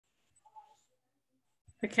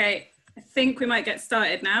Okay, I think we might get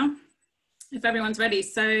started now, if everyone's ready.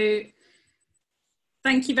 So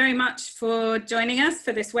thank you very much for joining us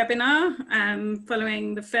for this webinar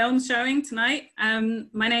following the film showing tonight.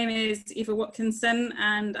 My name is Eva Watkinson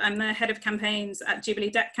and I'm the head of campaigns at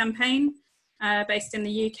Jubilee Debt Campaign based in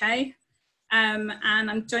the UK. And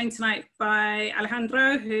I'm joined tonight by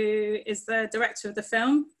Alejandro, who is the director of the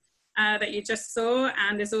film that you just saw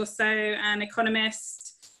and is also an economist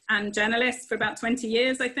and journalist for about 20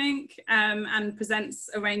 years, I think, and presents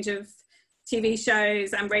a range of TV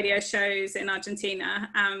shows and radio shows in Argentina.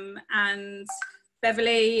 And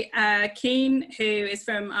Beverly Keane, who is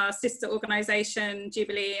from our sister organization,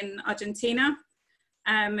 Jubilee in Argentina,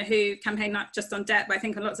 who campaign not just on debt, but I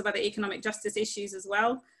think on lots of other economic justice issues as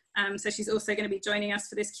well. So she's also going to be joining us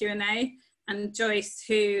for this Q&A. And Joyce,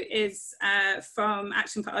 who is from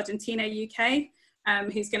Action for Argentina UK,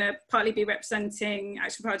 who's going to partly be representing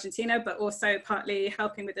Action for Argentina, but also partly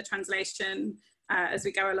helping with the translation as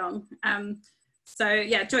we go along. So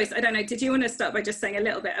yeah, Joyce, I don't know, did you want to start by just saying a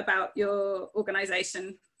little bit about your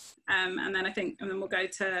organization? And then we'll go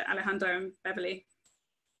to Alejandro and Beverly.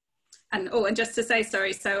 And just to say,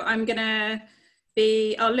 sorry, so I'm gonna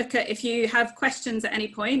I'll look at, if you have questions at any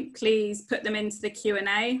point, please put them into the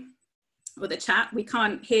Q&A or the chat. We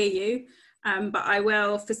can't hear you, but I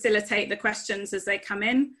will facilitate the questions as they come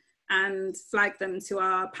in and flag them to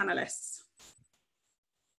our panelists.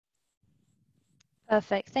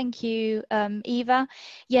 Perfect, thank you, Eva.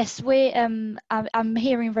 Yes, I'm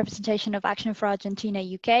here in representation of Action for Argentina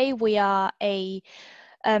UK. We are a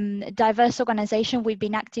diverse organization. We've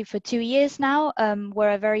been active for 2 years now.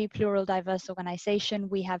 We're a very plural, diverse organization.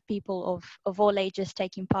 We have people of all ages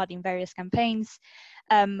taking part in various campaigns.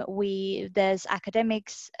 There's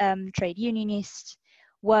academics, trade unionists,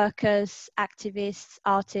 workers, activists,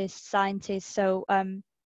 artists, scientists. So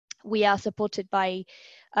we are supported by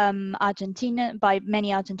Argentina, by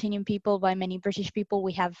many Argentinian people, by many British people.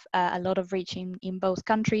 We have a lot of reach in both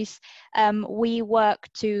countries. We work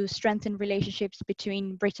to strengthen relationships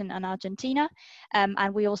between Britain and Argentina,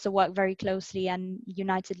 and we also work very closely and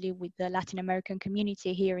unitedly with the Latin American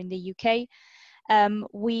community here in the UK.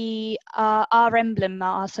 Our emblem,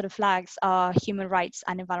 our sort of flags are human rights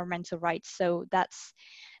and environmental rights. So that's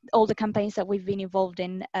all the campaigns that we've been involved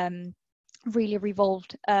in really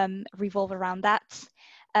revolve around that.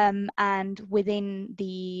 And within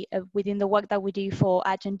the work that we do for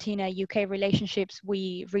Argentina-UK relationships,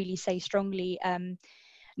 we really say strongly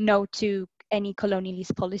no to any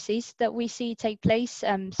colonialist policies that we see take place.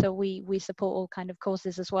 So we support all kind of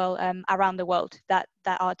causes as well around the world that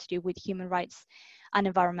are to do with human rights and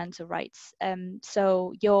environmental rights.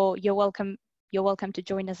 So you're welcome. You're welcome to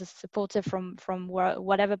join us as a supporter from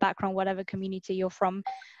whatever background, whatever community you're from.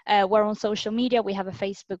 We're on social media. We have a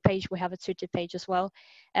Facebook page. We have a Twitter page as well.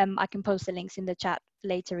 I can post the links in the chat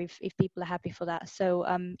later if people are happy for that. So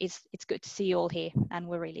it's good to see you all here, and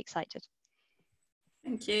we're really excited.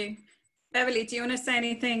 Thank you. Beverly, do you want to say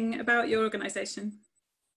anything about your organization?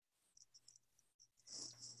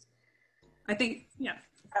 I think, yeah.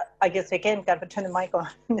 I guess again, got to turn the mic on.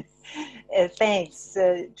 Thanks,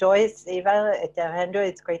 Joyce, Eva, Alejandro.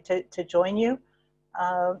 It's great to join you.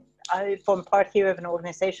 I form part here of an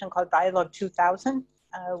organization called Dialogue 2000.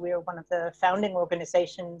 We are one of the founding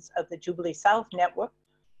organizations of the Jubilee South Network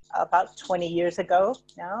about 20 years ago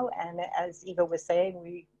now. And as Eva was saying,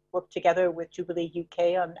 we work together with Jubilee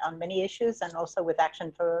UK on many issues and also with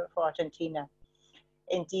Action for Argentina.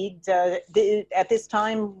 Indeed, at this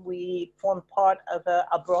time, we form part of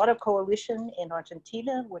a broader coalition in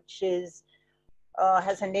Argentina, which is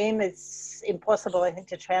has a name. It's impossible, I think,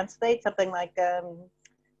 to translate. Something like,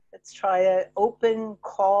 let's try an open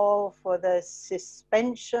call for the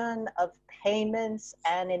suspension of payments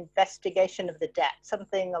and investigation of the debt,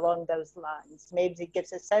 something along those lines. Maybe it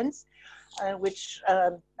gives a sense, which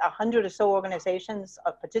 100 or so organizations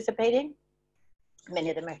are participating.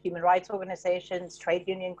 Many of them are human rights organizations, trade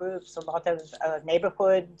union groups, a lot of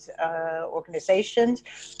neighborhood organizations,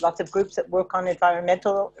 lots of groups that work on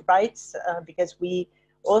environmental rights, because we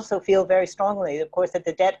also feel very strongly, of course, that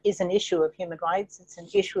the debt is an issue of human rights. It's an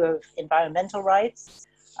issue of environmental rights.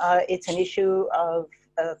 It's an issue of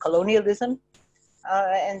colonialism.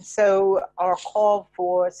 And so our call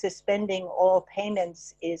for suspending all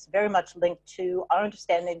payments is very much linked to our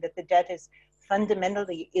understanding that the debt is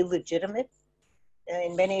fundamentally illegitimate.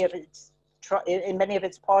 In many of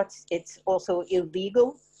its parts, it's also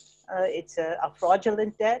illegal. It's a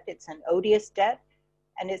fraudulent debt. It's an odious debt.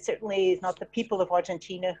 And it certainly is not the people of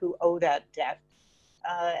Argentina who owe that debt.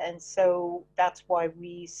 And so that's why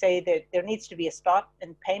we say that there needs to be a stop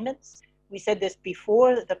in payments. We said this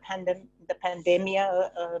before the pandemia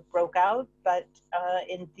broke out, but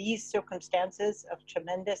in these circumstances of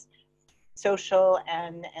tremendous social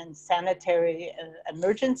and sanitary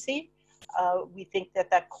emergency, we think that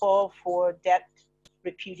that call for debt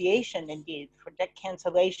repudiation, indeed, for debt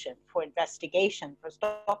cancellation, for investigation, for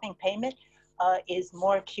stopping payment, is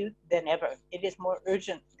more acute than ever. It is more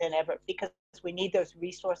urgent than ever because we need those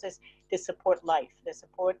resources to support life, to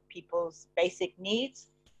support people's basic needs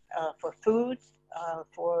for food,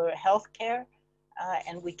 for healthcare,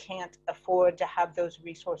 and we can't afford to have those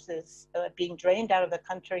resources being drained out of the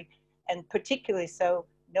country, and particularly so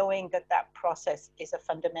knowing that that process is a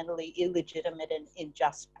fundamentally illegitimate and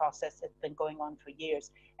unjust process that's been going on for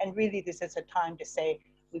years. And really, this is a time to say,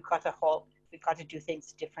 we've got to halt, we've got to do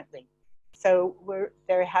things differently. So we're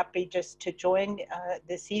very happy just to join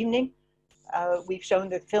this evening. We've shown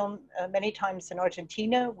the film many times in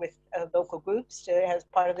Argentina with local groups as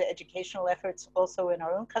part of the educational efforts also in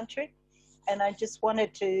our own country. And I just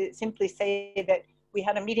wanted to simply say that we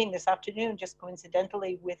had a meeting this afternoon, just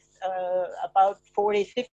coincidentally, with about 40,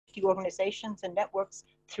 50 organizations and networks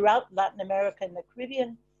throughout Latin America and the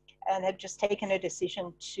Caribbean, and have just taken a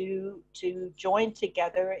decision to join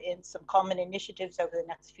together in some common initiatives over the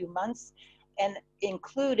next few months, and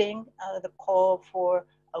including the call for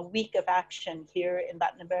a week of action here in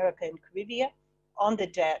Latin America and Caribbean on the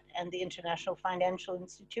debt and the international financial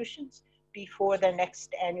institutions before their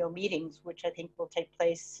next annual meetings, which I think will take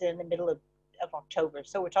place in the middle of October.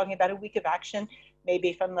 So we're talking about a week of action,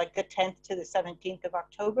 maybe from like the 10th to the 17th of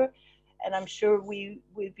October. And I'm sure we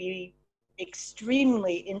would be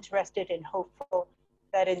extremely interested and hopeful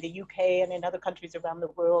that in the UK and in other countries around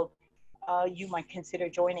the world, you might consider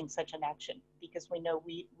joining such an action, because we know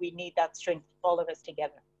we need that strength, all of us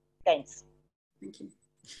together. Thanks. Thank you.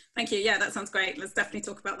 Thank you. Yeah, that sounds great. Let's definitely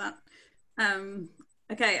talk about that.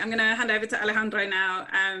 Okay, I'm going to hand over to Alejandro now.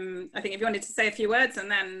 I think if you wanted to say a few words,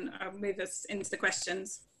 and then I'll move us into the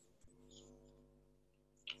questions.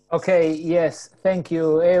 Okay, yes, thank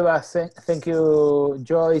you, Eva. Thank you,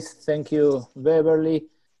 Joyce. Thank you, Beverly.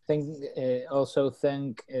 Also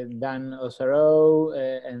thank Dan Osaro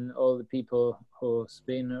and all the people who's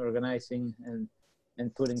been organizing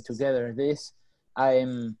and putting together this. I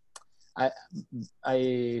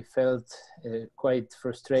felt quite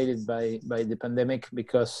frustrated by the pandemic,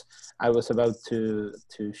 because I was about to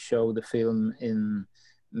show the film in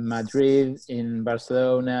Madrid, in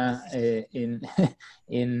Barcelona, in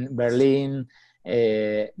Berlin.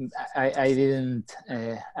 I didn't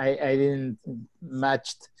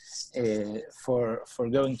match for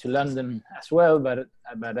going to London as well, but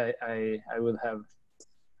I would have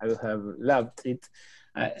loved it.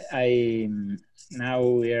 Now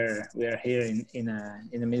we are here in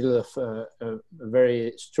the middle of a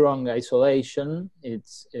very strong isolation. We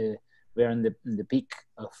are in the peak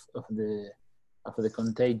of the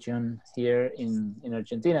contagion here in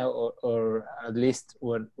Argentina, or at least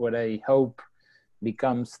what I hope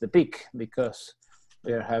becomes the peak, because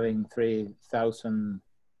we are having 3,000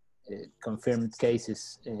 confirmed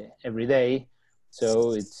cases every day.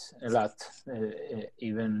 So it's a lot,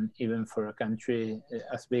 even for a country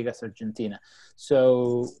as big as Argentina.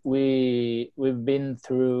 So we've been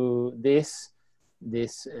through this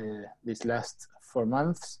last 4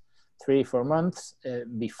 months, 3-4 months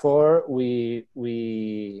before we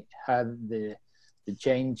had the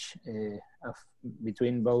change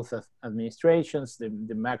between both administrations, the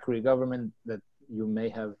Macri government that you may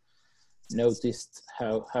have noticed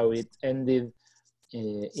how it ended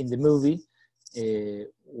in the movie.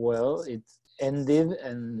 Well, it ended,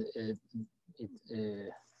 and it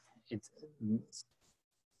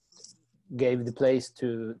gave the place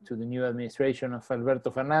to the new administration of Alberto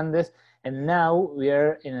Fernandez, and now we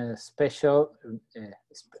are in a special,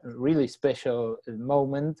 really special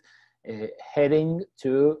moment, heading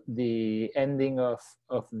to the ending of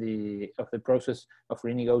the process of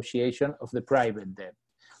renegotiation of the private debt.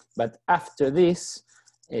 But after this,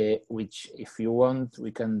 which if you want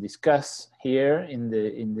we can discuss here in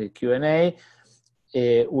the Q&A,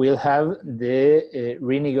 we'll have the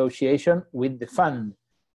renegotiation with the fund.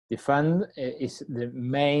 The fund is the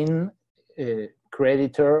main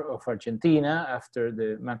creditor of Argentina after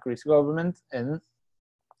the Macri's government, and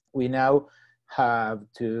we now have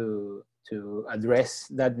to address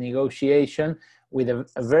that negotiation with a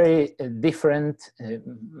very different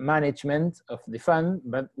management of the fund,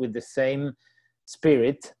 but with the same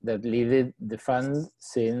spirit that led the fund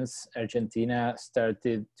since Argentina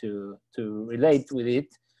started to relate with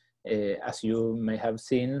it, as you may have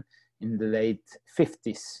seen, in the late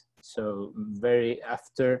 50s. So very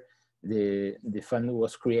after the fund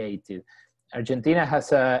was created. Argentina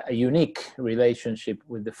has a unique relationship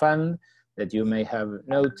with the fund that you may have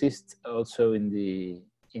noticed also in the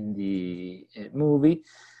movie,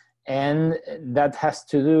 and that has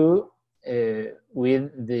to do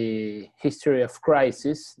with the history of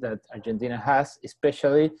crisis that Argentina has,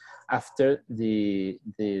 especially after the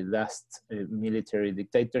last military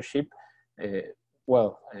dictatorship,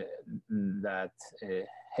 that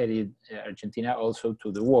headed Argentina also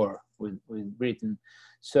to the war with Britain.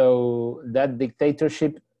 So that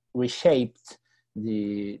dictatorship reshaped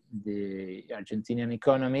the Argentinian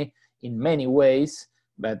economy in many ways,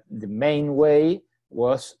 but the main way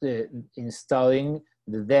was installing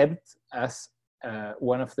the debt as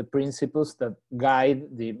one of the principles that guide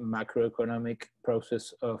the macroeconomic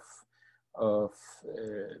process of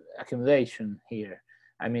accumulation here.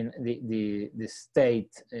 I mean, the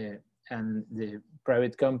state and the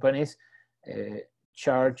private companies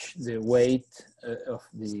charge the weight of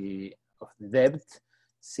the debt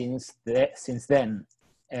since then,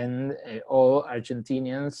 and all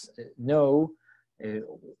Argentinians know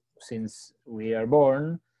since we are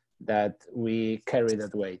born that we carry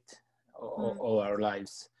that weight all our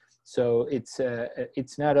lives. So it's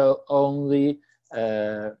not only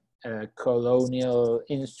a colonial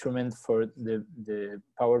instrument for the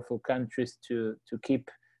powerful countries to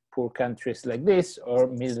keep poor countries like this, or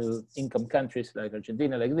middle income countries like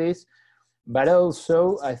Argentina like this, but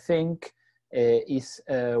also I think is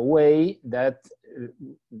a way that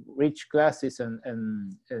rich classes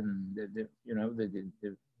and the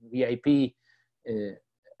VIP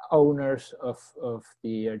owners of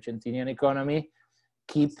the Argentinian economy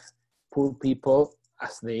keep poor people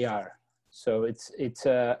as they are. So it's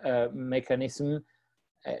a mechanism,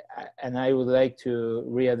 and I would like to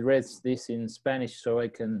readdress this in Spanish so I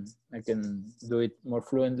can do it more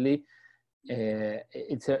fluently.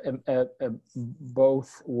 It's a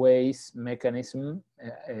both ways mechanism,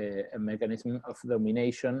 a mechanism of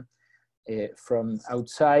domination from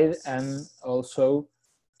outside and also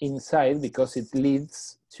inside, because it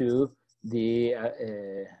leads to the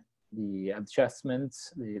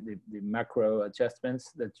adjustments, the macro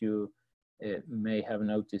adjustments that you may have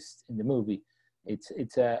noticed in the movie.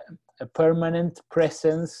 It's a permanent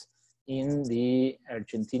presence in the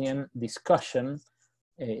Argentinian discussion,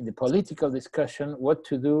 in the political discussion, what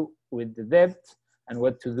to do with the debt and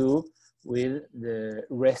what to do with the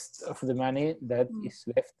rest of the money that is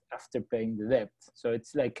left after paying the debt. So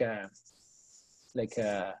it's like a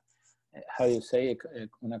how do you say,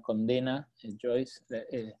 una condena, Joyce?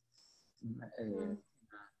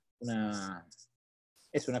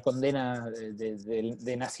 Es una condena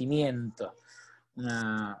de nacimiento,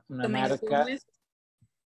 una marca.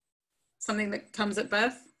 Something that comes at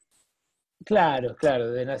birth. Claro,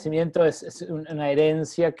 de nacimiento es una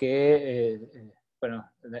herencia que,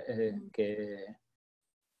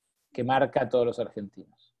 que marca a todos los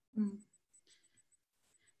argentinos.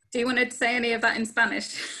 Do you want to say any of that in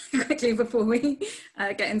Spanish quickly before we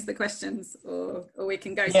get into the questions, or we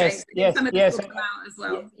can go straight to some of the talk about as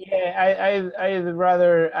well? Yeah, I'd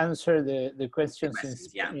rather answer the questions in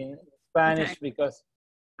Spanish, because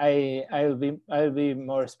I'll be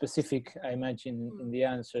more specific, I imagine, in the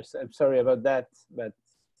answers. I'm sorry about that, but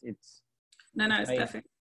it's... No, it's perfect.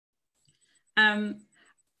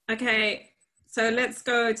 Okay, so let's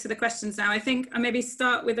go to the questions now. I think I'll maybe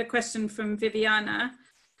start with a question from Viviana.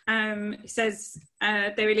 He says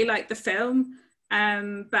they really like the film,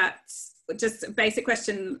 but just a basic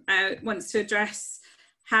question, wants to address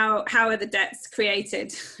how are the debts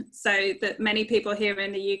created? So that many people here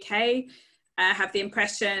in the UK have the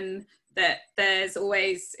impression that there's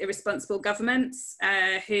always irresponsible governments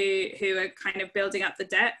who are kind of building up the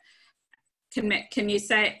debt. Can you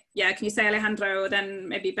say Alejandro, or then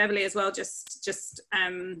maybe Beverly as well,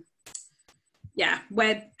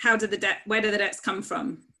 where do the debts come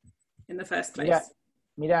from in the first place?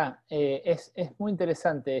 Mira, es muy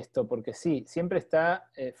interesante esto, porque sí, siempre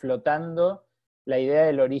está flotando la idea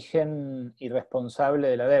del origen irresponsable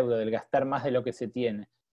de la deuda, del gastar más de lo que se tiene.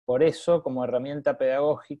 Por eso, como herramienta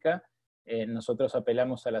pedagógica, nosotros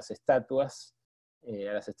apelamos a las estatuas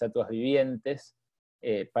vivientes,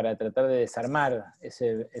 para tratar de desarmar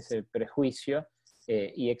ese prejuicio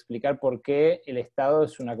y explicar por qué el Estado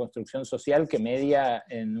es una construcción social que media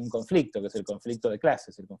en un conflicto, que es el conflicto de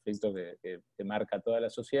clases, el conflicto que marca a todas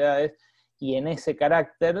las sociedades, y en ese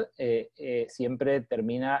carácter siempre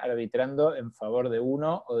termina arbitrando en favor de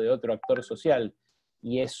uno o de otro actor social.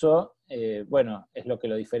 Y eso, es lo que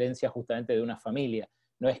lo diferencia justamente de una familia.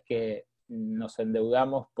 No es que nos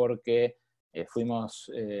endeudamos porque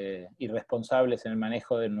fuimos irresponsables en el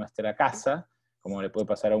manejo de nuestra casa, como le puede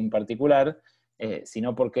pasar a un particular,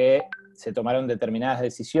 sino porque se tomaron determinadas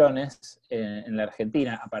decisiones en la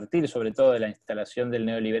Argentina, a partir sobre todo de la instalación del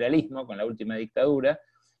neoliberalismo con la última dictadura,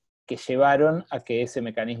 que llevaron a que ese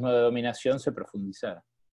mecanismo de dominación se profundizara.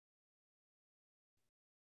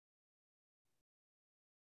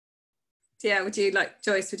 Yeah,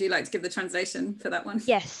 Joyce, would you like to give the translation for that one?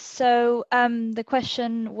 Yes, so the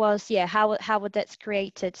question was, yeah, how were debts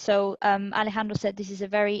created? So Alejandro said this is a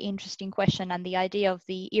very interesting question, and the idea of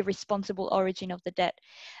the irresponsible origin of the debt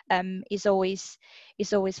is always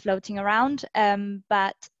floating around.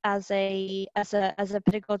 But as a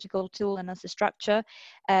pedagogical tool and as a structure,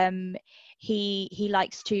 he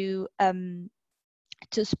likes to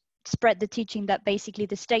spread the teaching that basically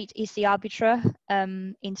the state is the arbiter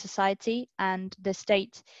in society, and the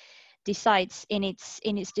state decides in its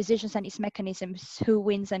decisions and its mechanisms who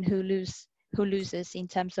wins and who loses in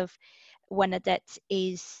terms of when a debt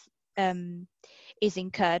is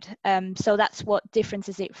incurred. So that's what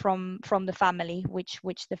differences it from the family,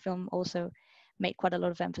 which the film also made quite a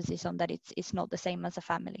lot of emphasis on, that it's not the same as a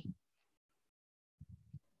family.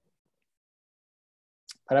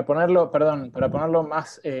 Para ponerlo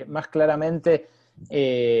más claramente,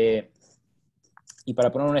 y para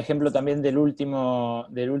poner un ejemplo también del último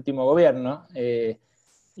gobierno,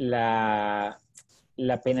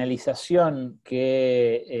 la penalización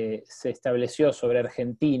que se estableció sobre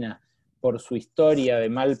Argentina por su historia de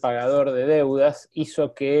mal pagador de deudas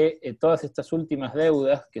hizo que todas estas últimas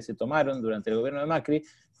deudas que se tomaron durante el gobierno de Macri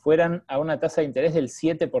fueran a una tasa de interés del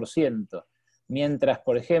 7%, mientras,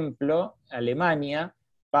 por ejemplo, Alemania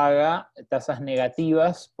paga tasas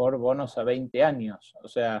negativas por bonos a 20 años. O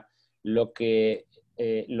sea, lo que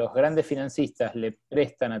los grandes financistas le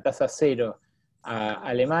prestan a tasa cero a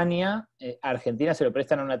Alemania, a Argentina se lo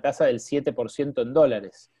prestan a una tasa del 7% en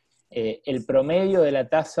dólares. El promedio de la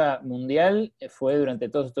tasa mundial fue durante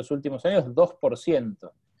todos estos últimos años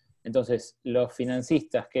 2%. Entonces, los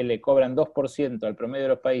financistas que le cobran 2% al promedio de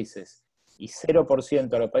los países y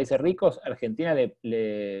 0% a los países ricos, a Argentina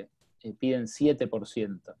le piden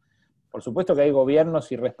 7%. Por supuesto que hay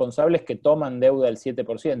gobiernos irresponsables que toman deuda del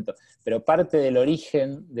 7%, pero parte del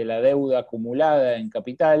origen de la deuda acumulada en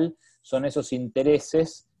capital son esos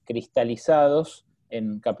intereses cristalizados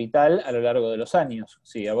en capital a lo largo de los años.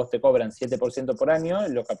 Si a vos te cobran 7% por año,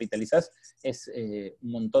 lo capitalizás, es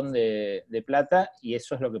un montón de plata, y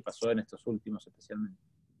eso es lo que pasó en estos últimos especialmente.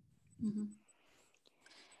 Mm-hmm.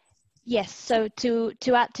 Yes, so to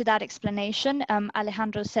add to that explanation,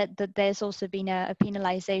 Alejandro said that there's also been a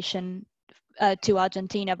penalization to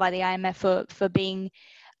Argentina by the IMF for being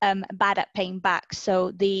bad at paying back.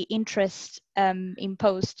 So the interest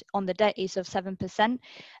imposed on the debt is of 7%.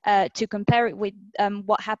 To compare it with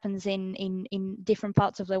what happens in different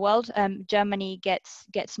parts of the world, Germany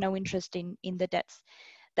gets no interest in the debts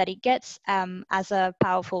that it gets as a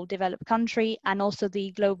powerful developed country, and also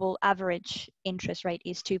the global average interest rate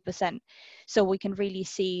is 2%. So we can really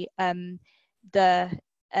see the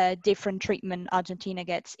different treatment Argentina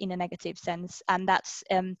gets in a negative sense, and that's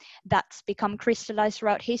become crystallized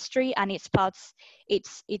throughout history, and it's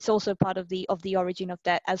also part of the origin of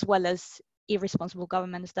debt, as well as irresponsible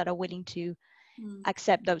governments that are willing to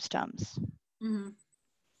accept those terms. Mm-hmm.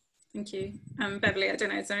 Thank you. Beverly, I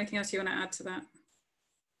don't know, is there anything else you want to add to that?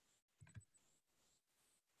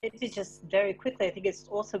 Maybe just very quickly, I think it's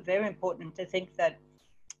also very important to think that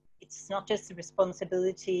it's not just the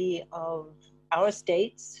responsibility of our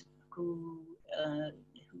states who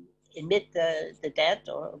emit the debt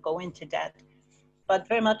or go into debt, but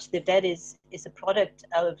very much the debt is a product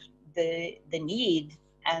of the need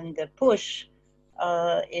and the push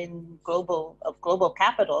in global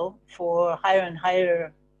capital for higher and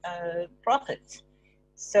higher profits.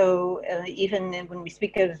 So even when we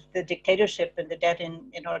speak of the dictatorship and the debt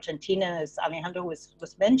in Argentina, as Alejandro was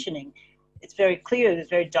mentioning, it's very clear, it's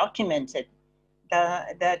very documented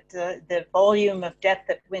that the volume of debt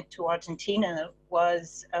that went to Argentina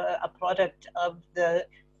was a product of the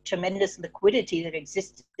tremendous liquidity that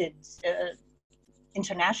existed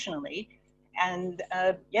internationally. And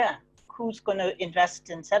who's going to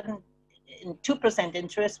invest in 2%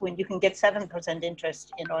 interest when you can get 7%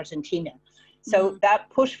 interest in Argentina? So that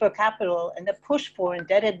push for capital and the push for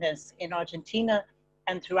indebtedness in Argentina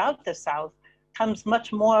and throughout the South comes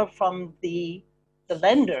much more from the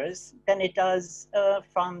lenders than it does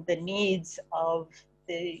from the needs of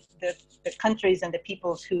the countries and the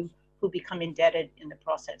peoples who become indebted in the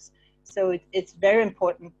process. So it's very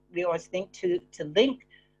important, we always think, to link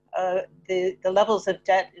the levels of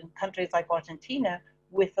debt in countries like Argentina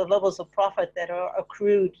with the levels of profit that are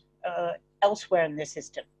accrued elsewhere in the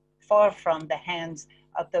system, far from the hands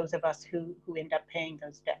of those of us who end up paying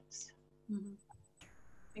those debts. Mm-hmm.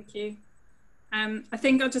 Thank you. I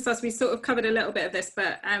think I'll just ask, we sort of covered a little bit of this,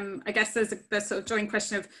 but I guess there's a sort of joint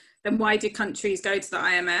question of then why do countries go to the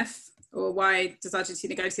IMF, or why does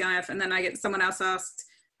Argentina go to the IMF? And then I get someone else asked,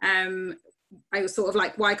 I was sort of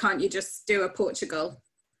like, why can't you just do a Portugal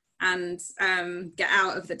and get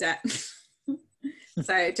out of the debt?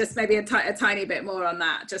 So just maybe a tiny bit more on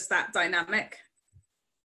that, just that dynamic.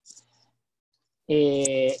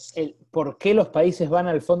 ¿Por qué los países van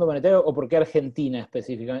al Fondo Monetario o por qué Argentina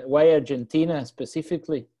específicamente? Why Argentina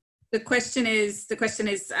specifically? The question is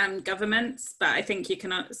governments, but I think you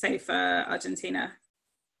cannot say for Argentina.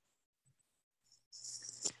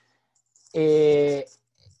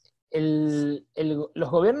 Los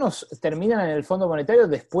gobiernos terminan en el Fondo Monetario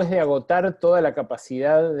después de agotar toda la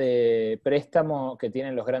capacidad de préstamo que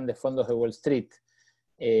tienen los grandes fondos de Wall Street.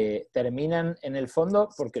 Terminan en el fondo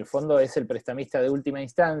porque el fondo es el prestamista de última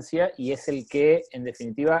instancia y es el que, en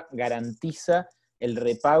definitiva, garantiza el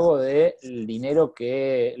repago del dinero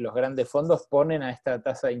que los grandes fondos ponen a esta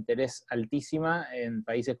tasa de interés altísima en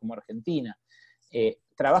países como Argentina.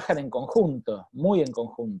 Trabajan en conjunto, muy en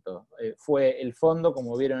conjunto. Fue el fondo,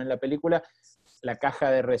 como vieron en la película, la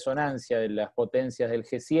caja de resonancia de las potencias del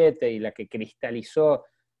G7 y la que cristalizó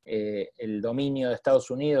el dominio de Estados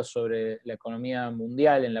Unidos sobre la economía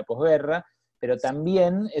mundial en la posguerra, pero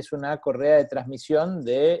también es una correa de transmisión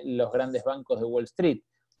de los grandes bancos de Wall Street.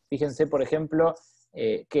 Fíjense, por ejemplo,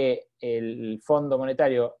 que el Fondo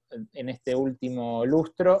Monetario en este último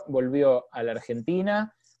lustro volvió a la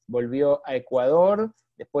Argentina, volvió a Ecuador,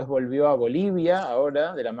 después volvió a Bolivia,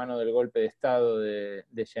 ahora, de la mano del golpe de Estado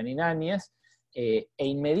de Yanin Áñez, e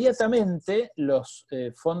inmediatamente los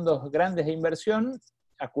fondos grandes de inversión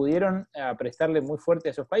acudieron a prestarle muy fuerte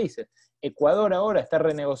a esos países. Ecuador ahora está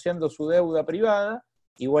renegociando su deuda privada,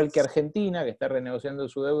 igual que Argentina, que está renegociando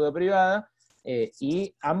su deuda privada,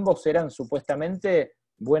 y ambos eran supuestamente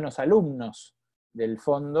buenos alumnos del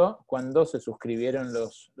fondo cuando se suscribieron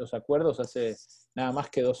los acuerdos hace nada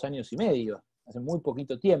más que 2 años y medio, hace muy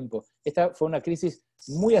poquito tiempo. Esta fue una crisis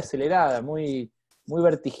muy acelerada, muy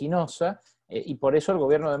vertiginosa, y por eso el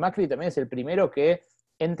gobierno de Macri también es el primero que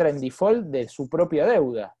entra en default de su propia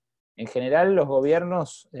deuda. En general, los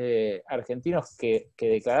gobiernos argentinos que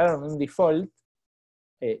declararon un default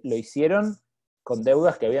lo hicieron con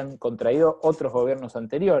deudas que habían contraído otros gobiernos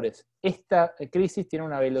anteriores. Esta crisis tiene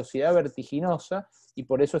una velocidad vertiginosa y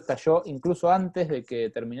por eso estalló incluso antes de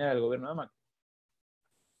que terminara el gobierno de Macri.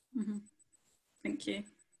 Thank you.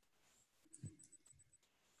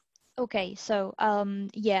 Okay, so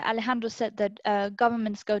yeah, Alejandro said that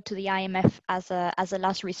governments go to the IMF as a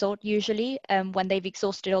last resort usually when they've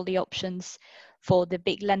exhausted all the options for the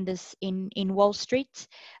big lenders in Wall Street.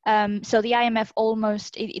 So the IMF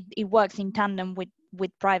almost it works in tandem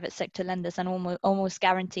with private sector lenders and almost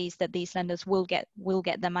guarantees that these lenders will get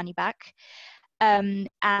their money back. And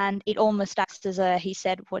it almost acts as he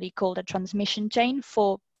said what he called a transmission chain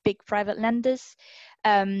for big private lenders.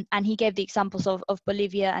 And he gave the examples of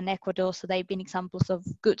Bolivia and Ecuador, so they've been examples of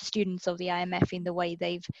good students of the IMF in the way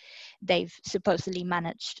they've supposedly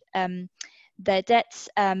managed their debts.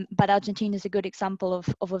 But Argentina is a good example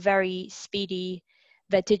of a very speedy,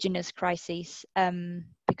 vertiginous crisis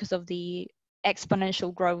because of the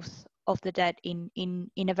exponential growth of the debt in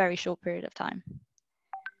a very short period of time.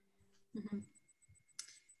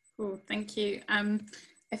 Cool, thank you.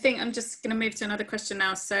 I think I'm just going to move to another question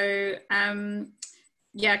now. So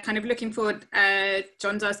yeah, kind of looking forward,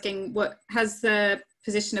 John's asking, what has the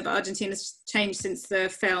position of Argentina changed since the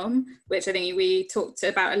film, which I think we talked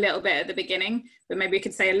about a little bit at the beginning, but maybe we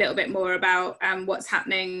could say a little bit more about what's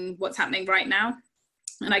happening right now.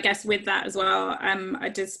 And I guess with that as well,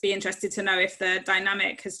 I'd just be interested to know if the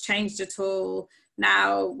dynamic has changed at all.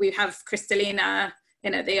 Now we have Kristalina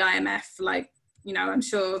in at the IMF, like, you know, I'm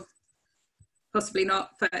sure possibly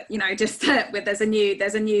not, but, you know, just there's a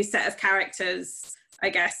new set of characters, I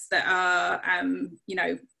guess, that are, you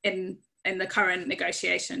know, in the current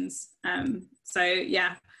negotiations. So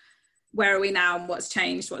yeah, where are we now and what's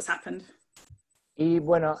changed, what's happened? Y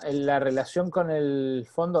bueno, la relación con el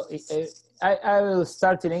fondo, I will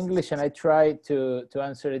start in English and I try to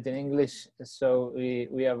answer it in English so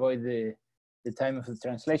we avoid the time of the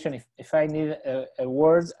translation. If I need a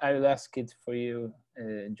word, I will ask it for you,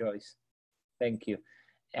 Joyce. Thank you.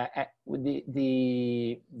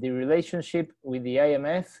 The relationship with the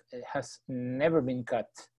IMF has never been cut.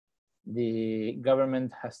 The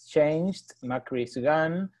government has changed. Macri is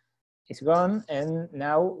gone, and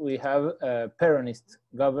now we have a Peronist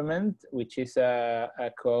government, which is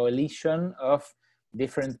a coalition of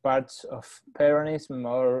different parts of Peronism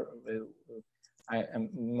or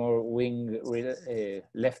more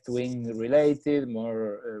left wing related,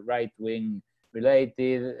 more right wing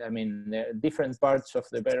related. I mean, there are different parts of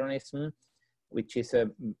the Peronism, which is a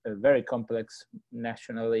very complex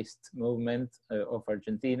nationalist movement of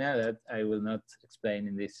Argentina that I will not explain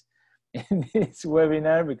in this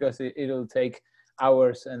webinar because it will take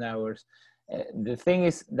hours and hours. The thing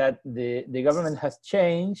is that the government has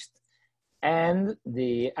changed and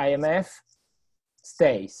the IMF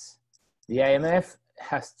stays. The IMF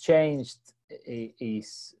has changed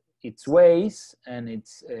its ways and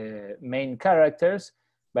its main characters,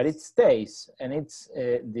 but it stays, and it's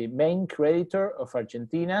the main creditor of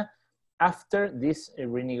Argentina after this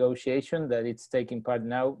renegotiation that it's taking part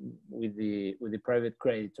now with the private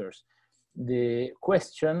creditors. The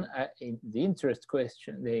question, the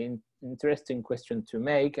interesting question to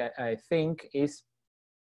make, I think, is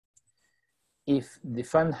if the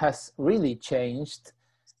fund has really changed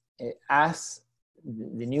as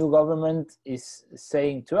the new government is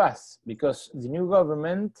saying to us, because the new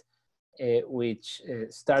government, which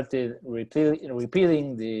started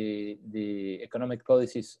repealing the economic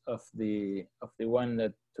policies of the one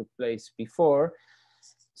that took place before,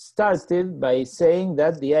 started by saying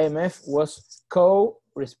that the IMF was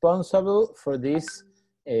co-responsible for this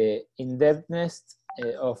indebtedness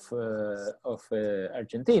of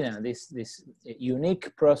Argentina, this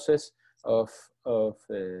unique process of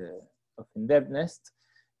indebtedness,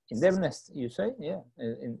 you say, yeah,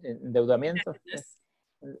 endeudamiento.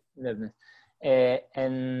 Indebtedness.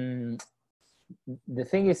 And the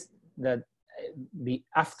thing is that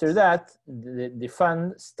after that, the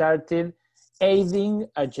fund started aiding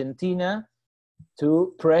Argentina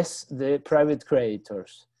to press the private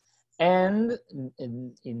creditors. And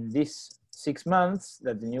in these 6 months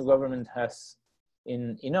that the new government has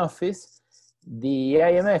in office, the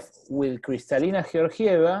IMF with Kristalina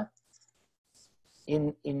Georgieva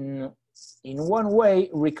in one way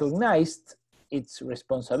recognized its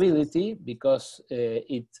responsibility, because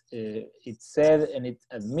it said and it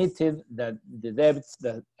admitted that the debts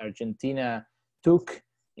that Argentina took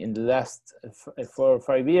in the last 4 or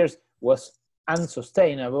 5 years was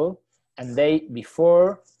unsustainable, and they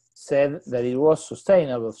before said that it was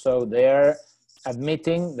sustainable. So they are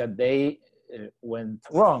admitting that they went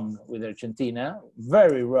wrong with Argentina,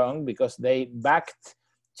 very wrong, because they backed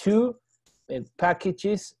 2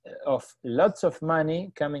 packages of lots of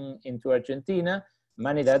money coming into Argentina,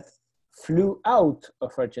 money that flew out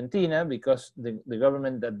of Argentina because the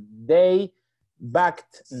government that they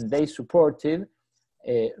backed and they supported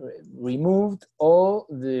removed all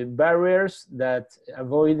the barriers that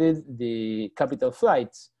avoided the capital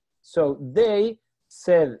flights. So they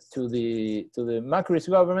said to the Macri's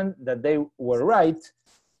government that they were right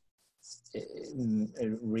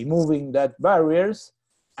removing that barriers,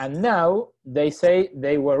 and now they say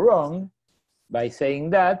they were wrong by saying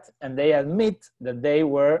that, and they admit that they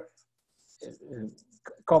were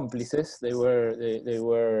complices. They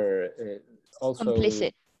were also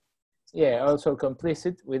complicit. Yeah, also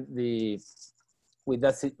complicit with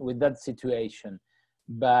that situation.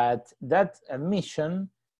 But that admission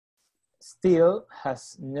still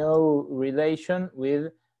has no relation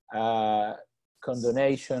with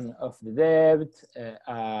condonation of the debt,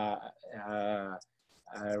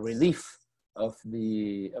 relief of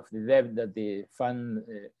the debt that the fund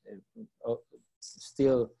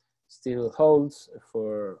still holds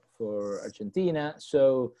for Argentina.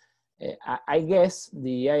 So I guess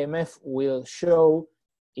the IMF will show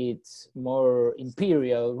its more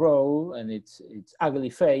imperial role and its ugly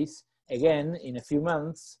face again in a few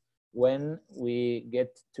months when we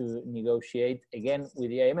get to negotiate again with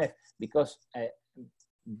the IMF, because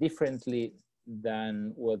differently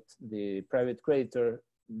than what the private creditor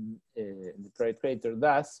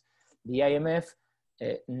does, the IMF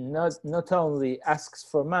not only asks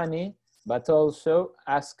for money, but also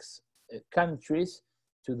asks countries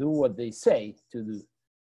to do what they say to do.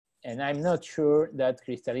 And I'm not sure that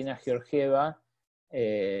Kristalina Georgieva,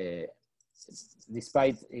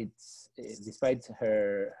 despite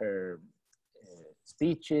her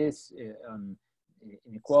speeches on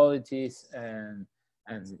inequalities and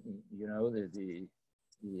you know the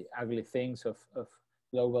ugly things of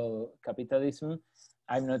global capitalism,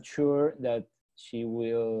 I'm not sure that she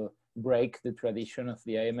will break the tradition of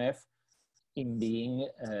the IMF in being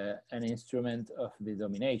an instrument of the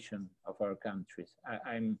domination of our countries.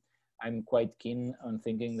 I'm quite keen on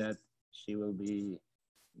thinking that she will be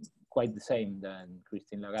quite the same than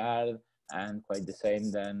Christine Lagarde, and quite the same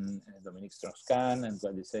than Dominique Strauss-Kahn, and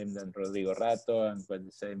quite the same than Rodrigo Rato, and quite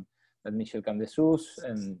the same than Michel Camdessus,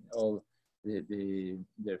 and all the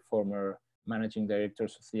former managing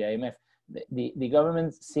directors of the IMF. the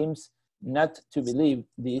government seems not to believe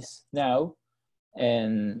this now,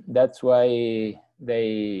 and that's why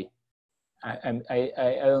I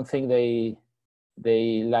don't think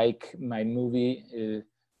they like my movie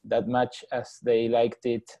that much as they liked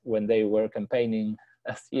it when they were campaigning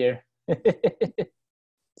last year.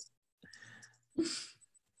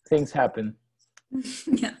 Things happen.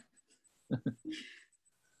 Yeah.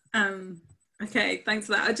 Okay, thanks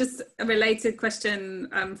for that. Just a related question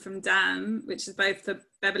from Dan, which is both for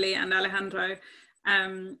Beverly and Alejandro.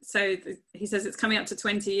 He says it's coming up to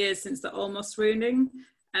 20 years since the Olmos ruling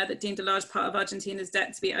that deemed a large part of Argentina's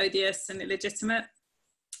debt to be odious and illegitimate.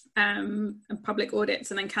 And public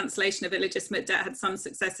audits and then cancellation of illegitimate debt had some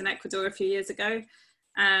success in Ecuador a few years ago.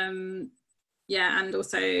 Yeah, and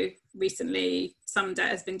also recently some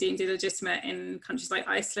debt has been deemed illegitimate in countries like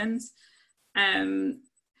Iceland.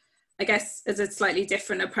 I guess as a slightly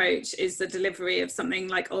different approach, is the delivery of something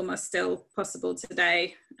like almost still possible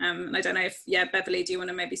today? And I don't know if, yeah, Beverly, do you want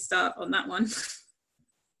to maybe start on that one?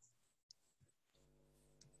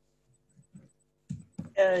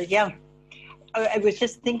 Yeah, I was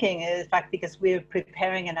just thinking, in fact, because we're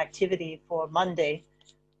preparing an activity for Monday,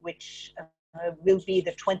 which will be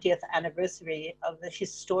the 20th anniversary of the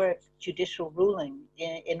historic judicial ruling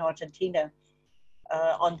in Argentina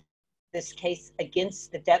on this case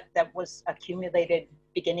against the debt that was accumulated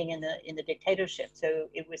beginning in the dictatorship. So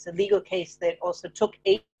it was a legal case that also took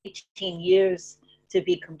 18 years to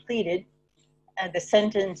be completed. And the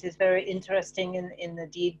sentence is very interesting in the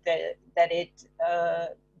deed that it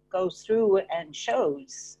goes through and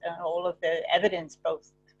shows all of the evidence,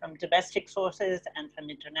 both from domestic sources and from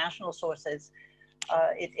international sources.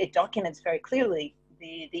 It documents very clearly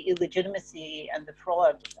the illegitimacy and the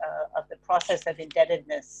fraud of the process of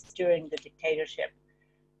indebtedness during the dictatorship.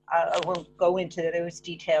 I won't go into those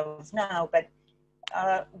details now, but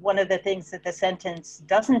one of the things that the sentence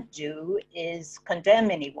doesn't do is condemn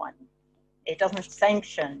anyone. It doesn't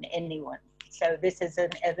sanction anyone. So this is an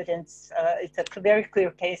evidence, it's a very clear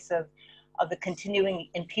case of the continuing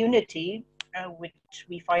impunity which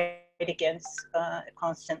we fight against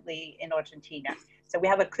constantly in Argentina. So we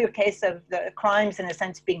have a clear case of the crimes in a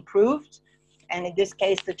sense being proved. And in this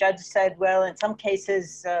case, the judge said, well, in some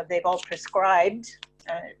cases, they've all prescribed,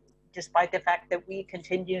 despite the fact that we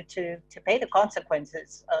continue to pay the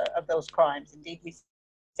consequences of those crimes. Indeed, we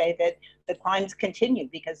say that the crimes continue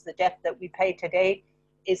because the debt that we pay today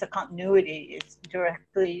is a continuity. It's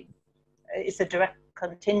a direct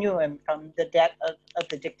continuum from the debt of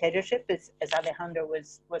the dictatorship, as Alejandro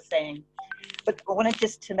was saying. But I wanted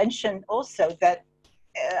just to mention also that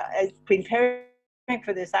preparing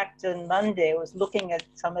for this act on Monday, I was looking at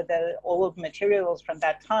some of the old materials from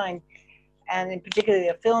that time, and in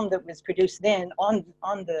particular a film that was produced then on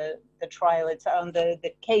the trial, it's on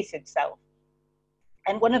the case itself.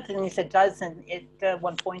 And one of the things it does at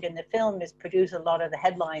one point in the film is produce a lot of the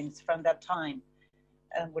headlines from that time.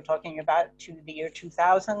 We're talking about to the year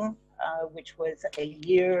 2000, which was a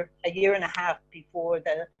year and a half before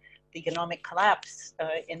the economic collapse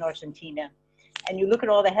in Argentina. And you look at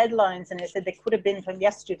all the headlines and it said they could have been from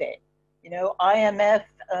yesterday. You know, IMF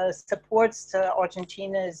supports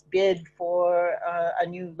Argentina's bid for a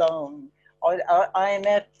new loan. Or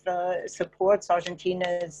IMF supports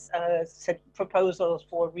Argentina's proposals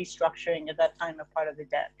for restructuring at that time a part of the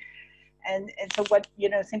debt. And so what, you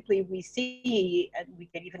know, simply we see, and we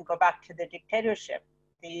could even go back to the dictatorship,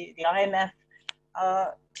 the IMF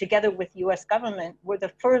together with US government were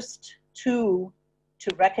the first two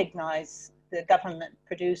to recognize the government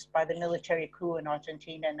produced by the military coup in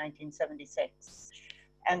Argentina in 1976.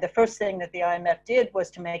 And the first thing that the IMF did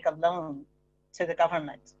was to make a loan to the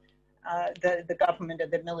government, the government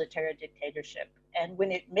of the military dictatorship. And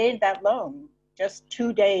when it made that loan, just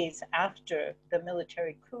 2 days after the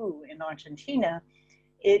military coup in Argentina,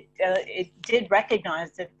 it did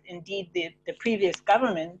recognize that indeed the previous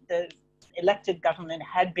government, the elected government,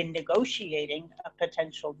 had been negotiating a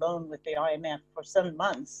potential loan with the IMF for some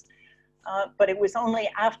months. But it was only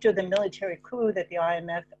after the military coup that the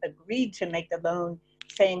IMF agreed to make the loan,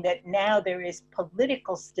 saying that now there is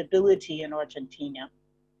political stability in Argentina.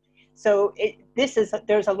 So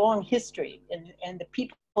there's a long history, and the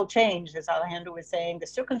people changed, as Alejandro was saying, the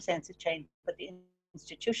circumstances changed, but the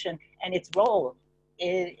institution and its role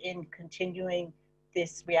in continuing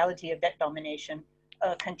this reality of debt domination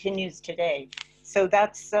continues today. So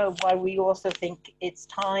that's why we also think it's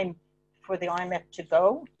time for the IMF to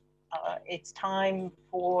go. It's time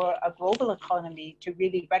for a global economy to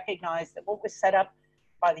really recognize that what was set up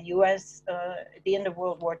by the US at the end of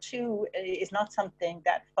World War II is not something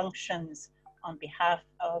that functions on behalf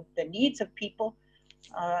of the needs of people,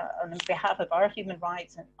 on behalf of our human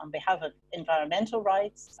rights and on behalf of environmental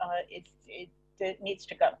rights, it needs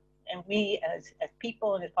to go. And we as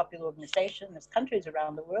people and as popular organizations, as countries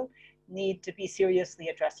around the world, need to be seriously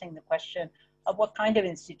addressing the question of what kind of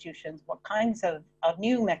institutions, what kinds of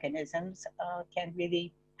new mechanisms can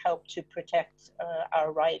really help to protect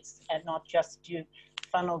our rights and not just to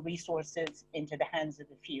funnel resources into the hands of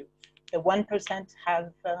the few. The 1%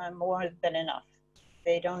 have more than enough.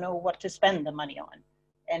 They don't know what to spend the money on.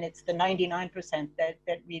 And it's the 99%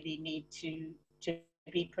 that really need to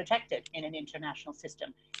be protected in an international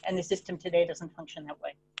system. And the system today doesn't function that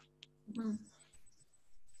way. Mm-hmm.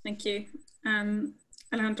 Thank you.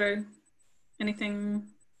 Alejandro, anything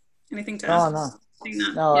to add?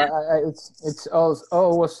 No, yeah. it's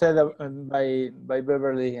all was said by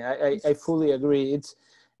Beverly. I fully agree.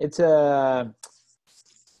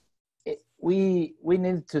 We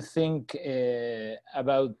need to think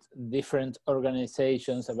about different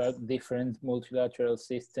organizations, about different multilateral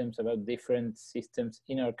systems, about different systems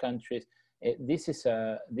in our countries. This is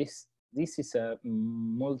a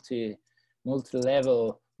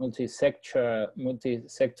multi-level,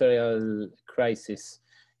 multi-sectorial crisis.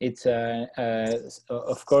 It's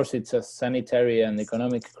of course it's a sanitary and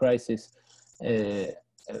economic crisis,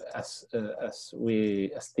 as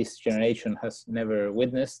this generation has never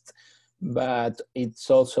witnessed. But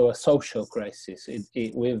it's also a social crisis.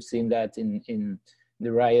 We've seen that in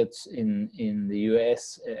the riots in the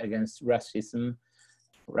US against racism,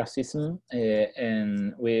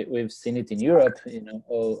 and we've seen it in Europe.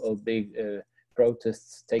 All big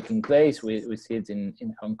protests taking place. We see it in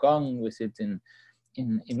Hong Kong. We see it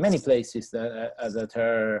in many places that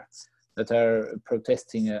are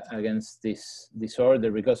protesting against this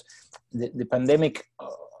disorder, because the pandemic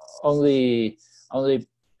only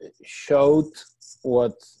showed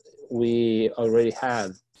what we already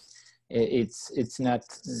had. It's not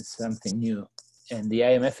something new, and the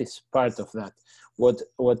IMF is part of that. What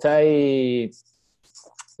I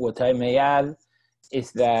may add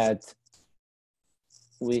is that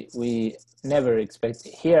we never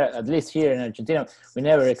expected here, at least here in Argentina, we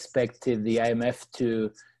never expected the IMF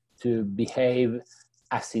to behave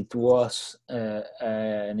as it was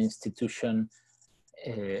an institution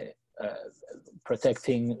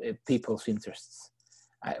protecting people's interests.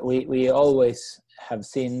 We always have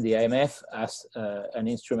seen the IMF as an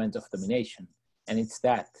instrument of domination, and it's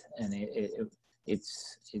that, and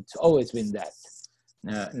it's always been that.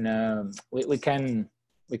 Now we can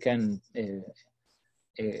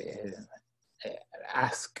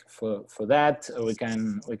ask for that, or we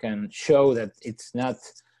can show that it's not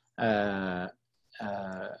a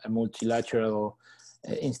multilateral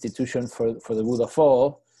institution for the good of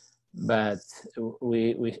all. But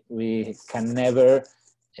we can never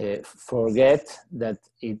forget that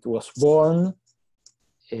it was born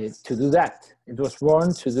to do that. It was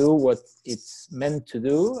born to do what it's meant to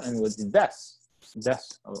do and what it does. It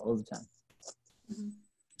does all the time. Mm-hmm.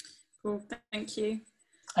 Cool, thank you.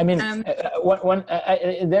 I mean,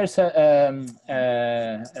 there's an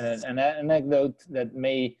anecdote that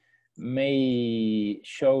may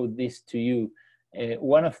show this to you.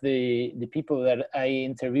 One of the people that I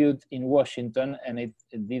interviewed in Washington, and it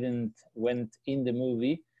didn't went in the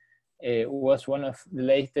movie, was one of the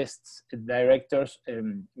latest directors,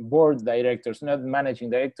 board directors, not managing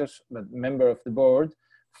directors, but member of the board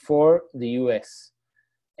for the US.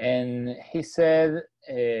 And he said,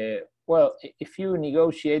 well, if you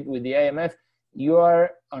negotiate with the IMF, you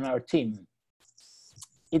are on our team.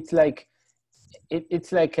 It's like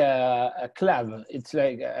a club. It's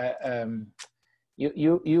like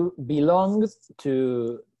you belong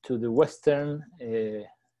to the Western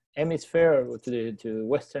hemisphere, or to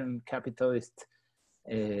Western capitalist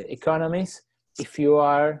economies if you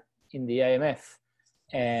are in the IMF.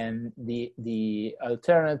 And the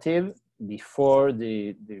alternative before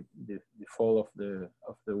the fall of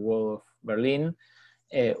the wall of Berlin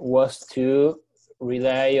was to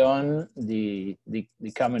rely on the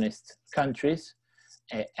communist countries,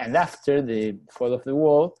 and after the fall of the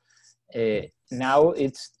wall, now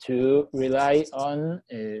it's to rely on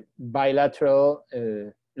bilateral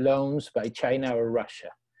loans by China or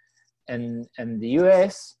Russia, and the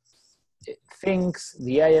US thinks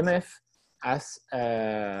the IMF as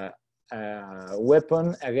a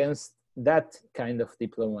weapon against that kind of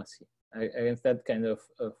diplomacy, against that kind of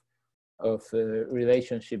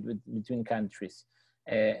relationship between countries.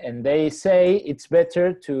 And they say it's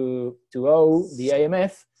better to owe the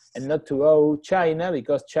IMF and not to owe China,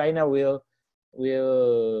 because China will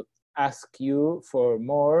ask you for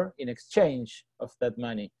more in exchange of that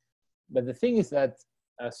money. But the thing is that,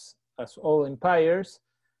 as all empires,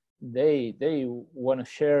 they want a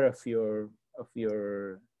share of your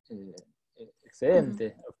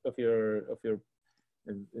excedente, of your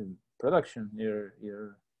production, your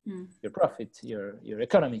profit, your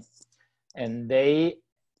economy, and they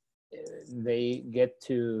get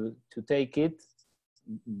to take it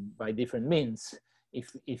by different means.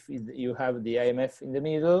 If you have the IMF in the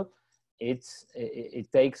middle, it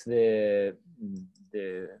takes the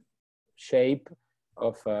shape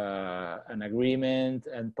of an agreement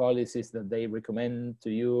and policies that they recommend to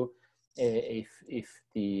you. If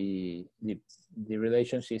the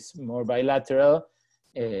relationship is more bilateral,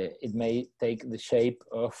 it may take the shape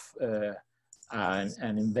of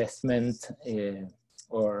an investment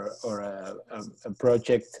or a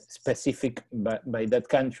project specific by that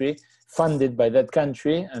country, funded by that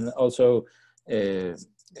country, and also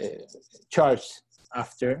charged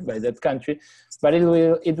after by that country. But it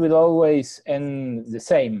will always end the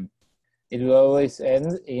same. It will always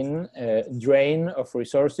end in a drain of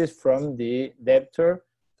resources from the debtor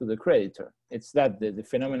to the creditor. It's that, the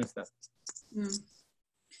phenomenon is that.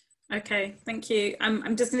 Okay, thank you.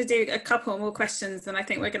 I'm just going to do a couple more questions, and I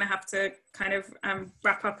think we're going to have to kind of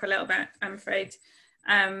wrap up a little bit, I'm afraid.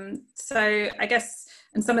 So I guess,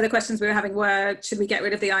 and some of the questions we were having were, should we get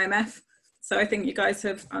rid of the IMF? So I think you guys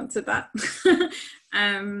have answered that.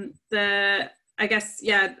 I guess,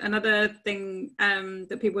 yeah, another thing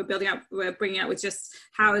that people were bringing up was just,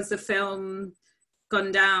 how has the film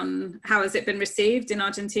gone down? How has it been received in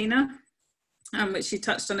Argentina? Which you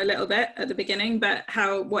touched on a little bit at the beginning, but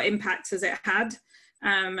what impact has it had,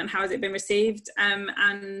 and how has it been received?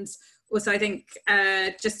 And also, I think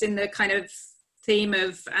just in the kind of theme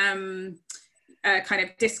of kind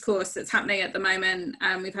of discourse that's happening at the moment,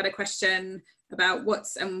 we've had a question about what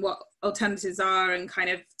alternatives are and kind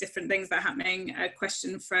of different things that are happening. A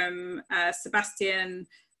question from Sebastian,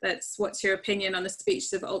 that's, what's your opinion on the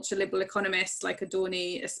speeches of ultra-liberal economists like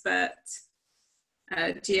Adorni, Espert,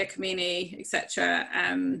 Giacomini, etc.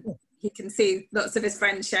 He can see lots of his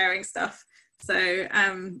friends sharing stuff. So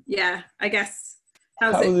yeah, I guess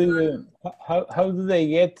how do they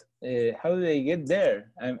get there?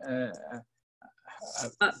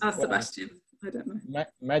 Ask Sebastian. I don't know.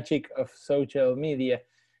 Magic of social media.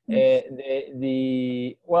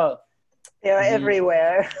 Well, they're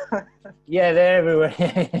everywhere. Yeah, they're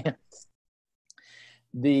everywhere.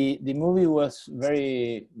 The movie was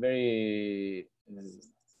very, very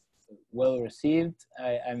well received.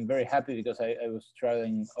 I'm very happy because I was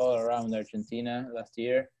traveling all around Argentina last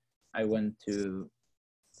year. I went to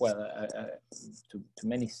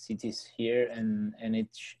many cities here, and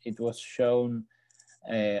it was shown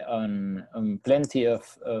on plenty of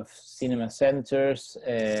cinema centers.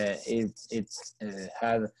 It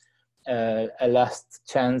had a last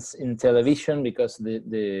chance in television because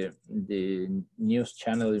the news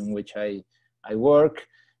channel in which I work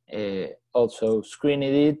also screened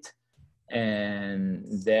it, and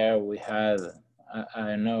there we had I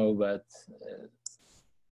don't know, but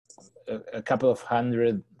a couple of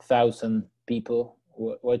 100,000 people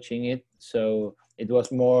watching it. So it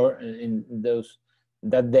was more in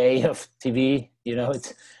that day of TV. You know,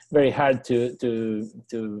 it's very hard to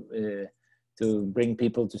bring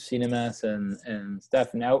people to cinemas and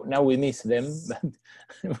stuff. Now we miss them, but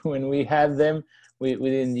when we had them, we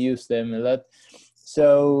didn't use them a lot.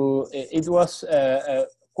 So it was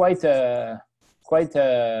quite a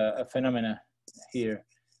phenomena here.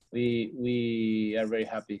 We are very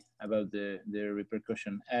happy about the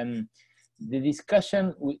repercussion, and the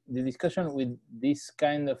discussion with this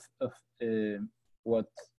kind of what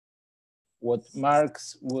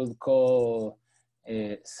Marx would call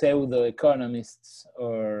pseudo economists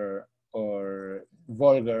or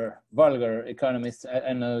vulgar economists. I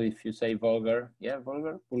don't know if you say vulgar. Yeah,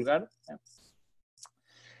 vulgar. Yeah.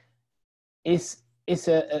 Is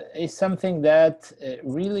something that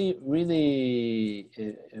really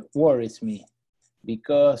worries me,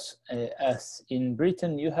 because as in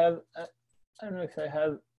Britain you have I don't know if I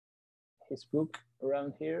have his book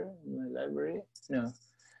around here in my library. No,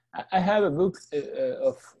 I have a book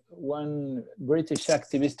of one British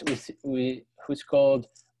activist who's called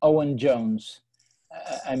Owen Jones.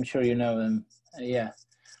 I'm sure you know him. Yeah.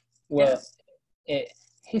 Well,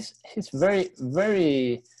 he's very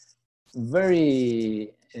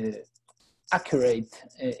accurate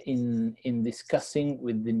in discussing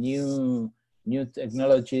with the new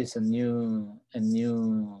technologies and new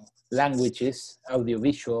languages,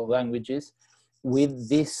 audiovisual languages, with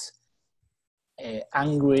this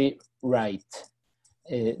angry right,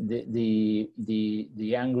 the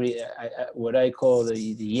angry, what I call the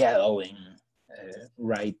yellowing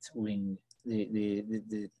right wing,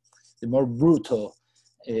 the more brutal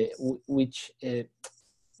which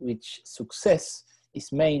success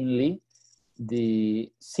is mainly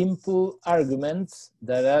the simple arguments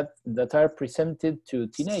that are presented to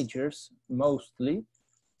teenagers, mostly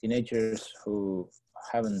teenagers who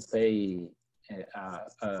haven't paid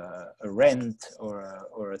a rent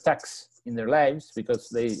or a tax in their lives because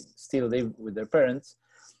they still live with their parents,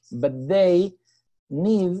 but they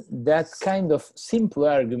need that kind of simple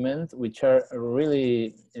argument, which are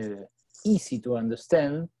really easy to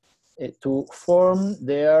understand, to form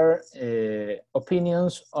their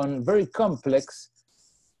opinions on very complex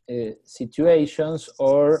situations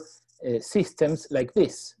or systems like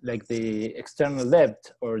this, like the external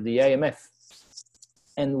debt or the IMF.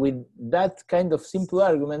 And with that kind of simple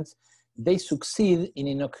arguments, they succeed in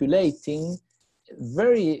inoculating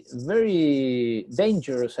very, very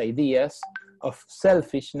dangerous ideas of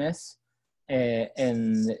selfishness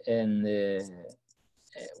and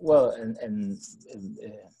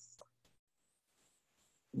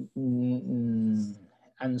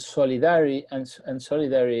solidary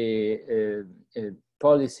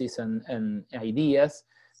policies and ideas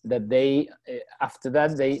that they after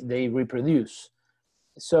that they reproduce.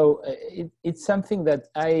 So it's something that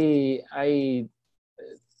I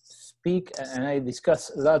speak and I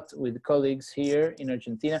discuss a lot with colleagues here in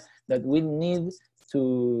Argentina, that we need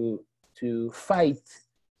to fight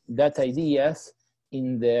that ideas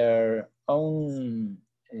in their own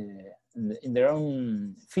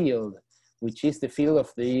field, which is the field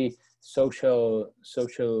of the social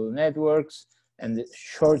networks and the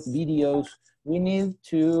short videos. We need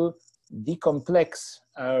to decomplex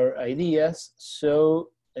our ideas so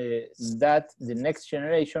that the next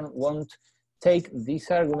generation won't take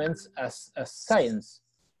these arguments as science,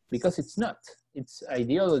 because it's not. It's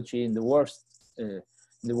ideology in the worst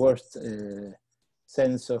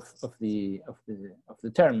sense of the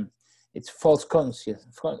term. It's false conscious,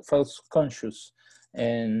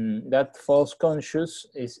 and that false conscious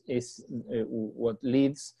is what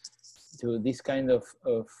leads to this kind of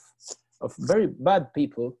very bad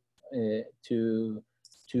people to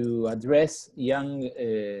address young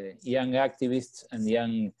activists and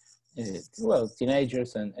young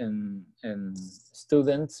teenagers and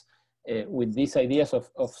students with these ideas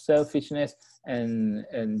of selfishness and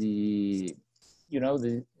the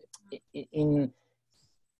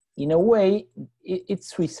in a way it's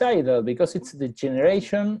suicidal, because it's the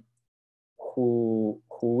generation who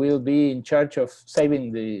will be in charge of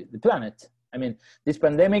saving the planet. I mean, this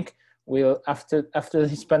pandemic will after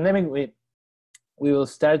this pandemic we will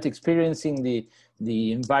start experiencing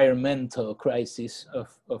the environmental crisis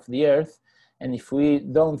of the earth, and if we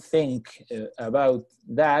don't think about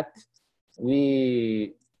that,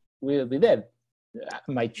 we will be dead.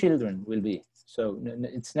 My children will be. So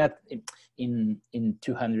it's not in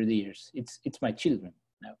 200 years. It's my children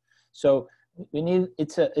now. So we need,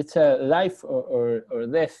 it's a life or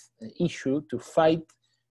death issue to fight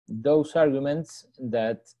those arguments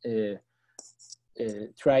that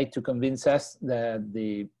try to convince us that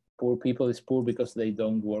the poor people is poor because they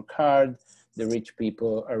don't work hard, the rich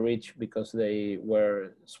people are rich because they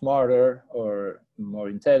were smarter or more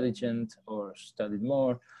intelligent or studied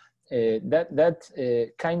more.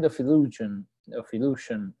 That kind of illusion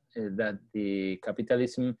that the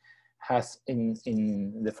capitalism has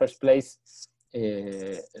in the first place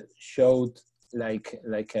showed like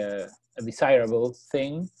a desirable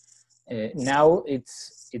thing. Now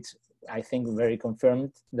it's I think very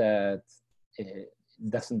confirmed that it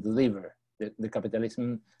doesn't deliver. The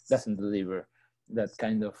capitalism doesn't deliver that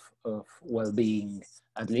kind of well-being,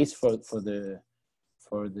 at least for the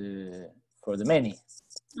many.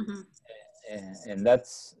 Mm-hmm. And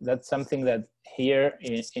that's something that here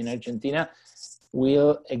in Argentina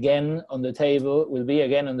will be again on the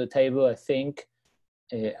table, I think,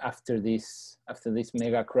 after this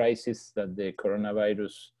mega crisis that the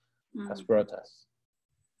coronavirus has brought us.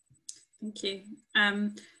 Thank you.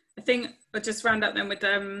 I think I'll just round up then with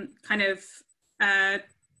kind of, I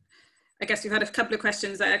guess we've had a couple of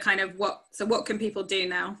questions that are kind of what can people do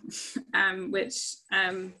now? Which,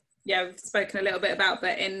 we've spoken a little bit about,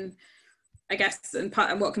 but I guess, and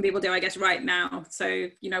what can people do, I guess, right now? So,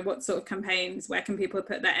 what sort of campaigns, where can people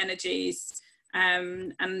put their energies?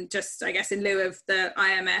 And just, I guess, in lieu of the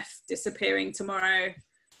IMF disappearing tomorrow,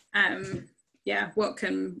 what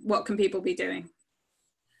can people be doing?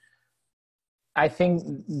 I think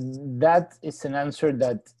that is an answer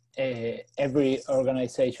that every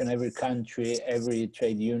organization, every country, every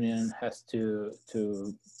trade union has to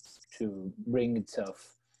bring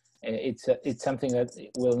itself. It's something that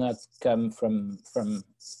will not come from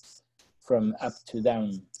up to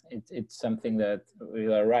down. It's something that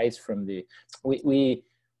will arise from the. We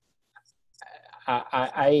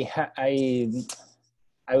I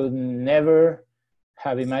would never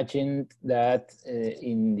have imagined that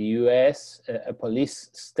in the US, a police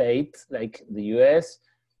state like the US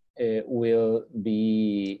will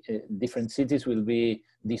be, different cities will be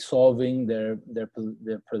dissolving their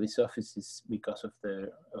police offices because of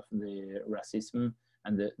the racism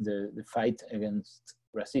and the fight against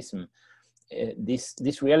racism.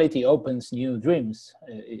 This reality opens new dreams,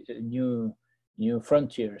 new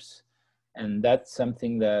frontiers, and that's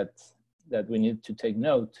something that we need to take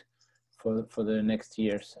note for the next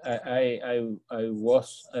years. I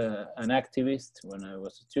was an activist when I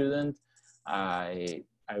was a student. I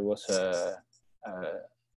was a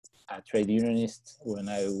trade unionist when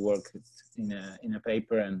I worked in a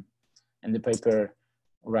paper, and the paper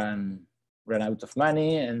ran out of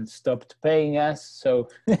money and stopped paying us. So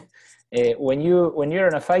when you're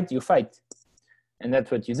in a fight, you fight, and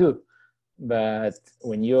that's what you do. But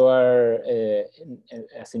when you are,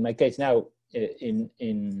 as in my case now,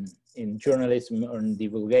 in journalism or in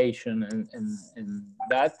divulgation and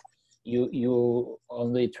that, you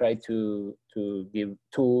only try to give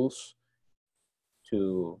tools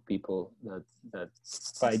to people that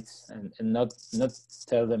fight, and not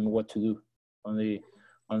tell them what to do. Only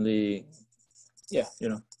yeah,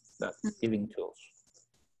 that giving tools.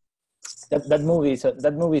 That movie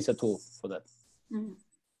is a tool for that. Mm.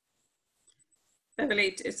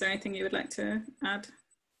 Beverly, is there anything you would like to add?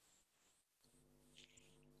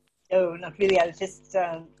 No, not really. I was just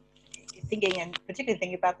thinking, and particularly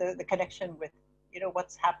thinking about the connection with,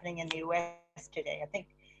 what's happening in the US today. I think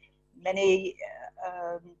many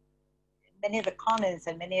of the comments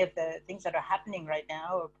and many of the things that are happening right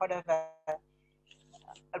now are part of a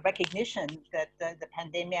recognition that the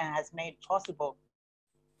pandemic has made possible.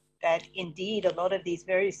 That indeed a lot of these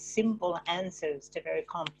very simple answers to very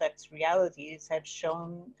complex realities have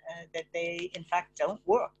shown that they in fact don't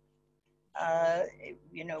work.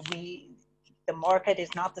 The market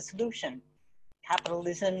is not the solution.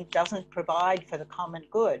 Capitalism doesn't provide for the common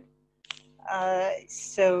good.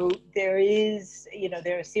 So there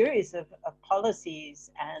are a series of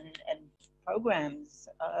policies and programs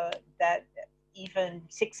that even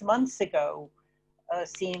 6 months ago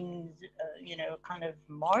seemed, kind of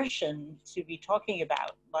Martian to be talking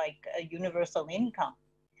about, like a universal income.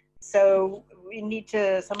 So we need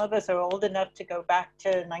to, some of us are old enough to go back to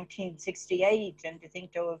 1968 and to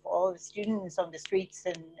think of all the students on the streets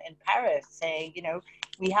in Paris saying,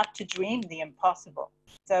 we have to dream the impossible.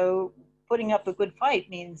 So putting up a good fight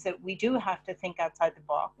means that we do have to think outside the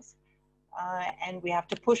box, and we have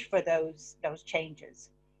to push for those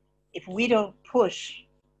changes. If we don't push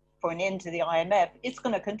for an end to the IMF, it's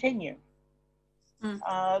going to continue.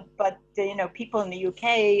 But people in the UK,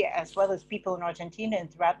 as well as people in Argentina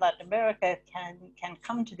and throughout Latin America, can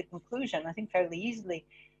come to the conclusion, I think fairly easily,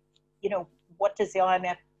 what does the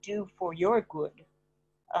IMF do for your good?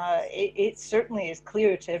 It certainly is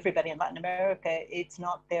clear to everybody in Latin America, it's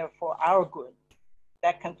not there for our good.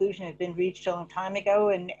 That conclusion has been reached a long time ago,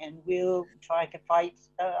 and we'll try to fight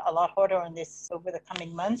a lot harder on this over the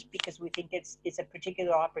coming months, because we think it's a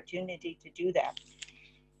particular opportunity to do that.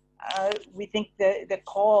 We think the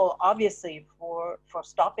call, obviously, for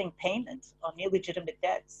stopping payments on illegitimate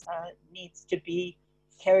debts needs to be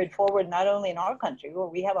carried forward, not only in our country, where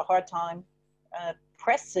we have a hard time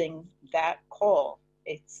pressing that call.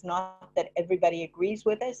 It's not that everybody agrees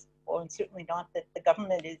with us, or certainly not that the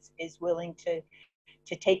government is willing to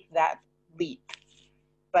take that leap.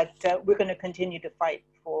 But we're going to continue to fight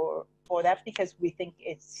for that, because we think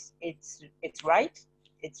it's right,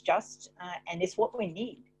 it's just, and it's what we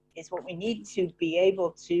need. It's what we need to be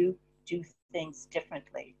able to do things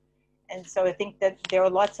differently. And so I think that there are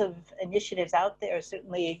lots of initiatives out there.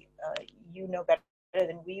 Certainly, you know better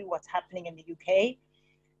than we what's happening in the UK.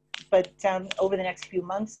 But over the next few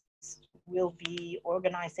months, we'll be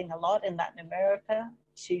organizing a lot in Latin America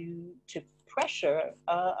to pressure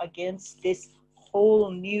against this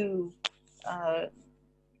whole new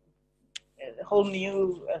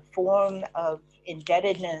form of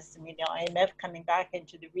indebtedness. I mean, the IMF coming back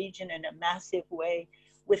into the region in a massive way,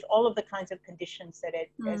 with all of the kinds of conditions that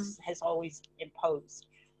it has always imposed.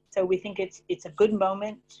 So we think it's a good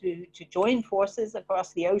moment to join forces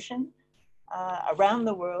across the ocean, around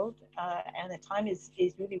the world, and the time is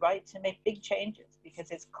really right to make big changes, because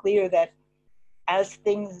it's clear that as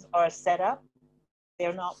things are set up,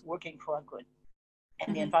 they're not working for our good.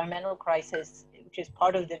 And the environmental crisis, which is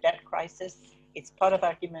part of the debt crisis, it's part of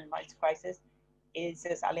our human rights crisis, is,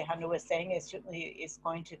 as Alejandro was saying, is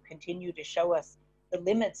going to continue to show us the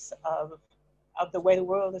limits of the way the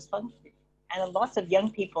world is functioning. And lots of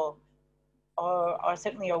young people are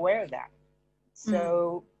certainly aware of that.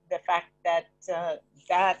 So the fact that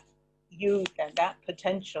that youth and that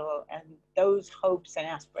potential and those hopes and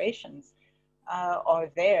aspirations are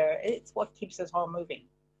there, it's what keeps us all moving.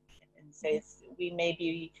 And says we may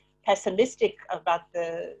be pessimistic about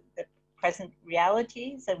the present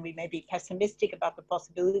realities, and we may be pessimistic about the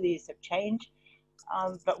possibilities of change,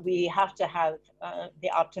 but we have to have the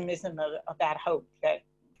optimism of that hope that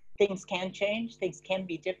things can change, things can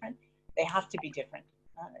be different. They have to be different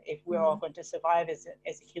if we're all going to survive as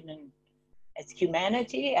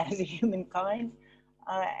humanity, as a humankind,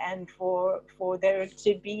 and for there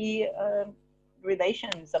to be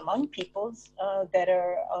relations among peoples that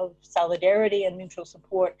are of solidarity and mutual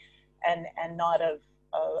support, and not of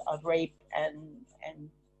rape and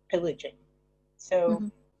pillaging. So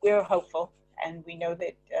we're hopeful, and we know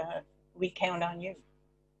that we count on you.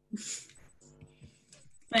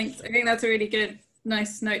 Thanks. I think that's a really good,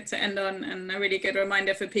 nice note to end on, and a really good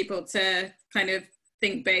reminder for people to kind of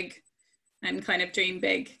think big and kind of dream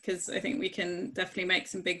big, because I think we can definitely make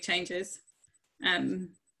some big changes.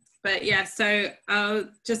 But yeah, so I'll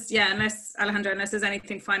just, unless Alejandro, unless there's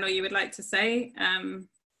anything final you would like to say,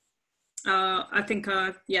 I think,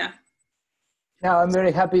 yeah. No, I'm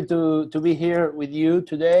very happy to be here with you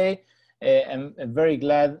today. I'm very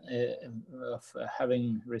glad of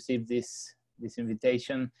having received this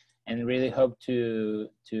invitation, and really hope to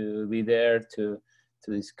be there to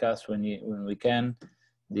discuss when we can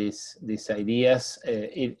these ideas.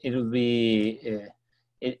 It'll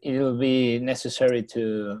be necessary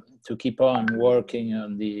to keep on working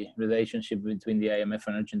on the relationship between the IMF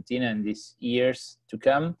and Argentina in these years to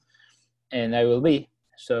come, and I will be.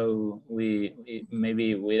 So we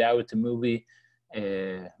maybe without a movie,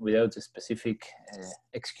 without a specific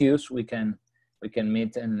excuse, we can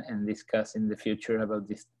meet and discuss in the future about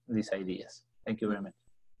these ideas. Thank you very much.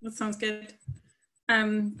 That sounds good.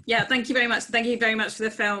 Yeah, thank you very much. Thank you very much for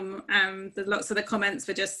the film. Lots of the comments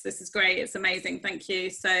were just, this is great, it's amazing, thank you.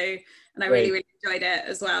 So, and I really enjoyed it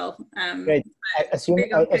as well. Great.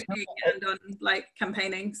 And on like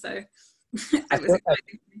campaigning, so it was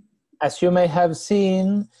exciting. As you may have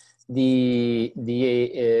seen, the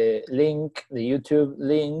link, the YouTube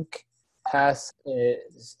link, has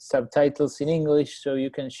subtitles in English, so you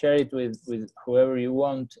can share it with whoever you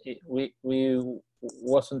want. We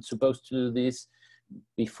wasn't supposed to do this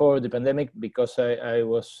before the pandemic, because I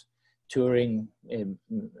was touring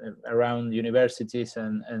around universities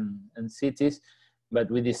and cities, but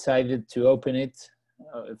we decided to open it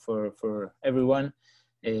for everyone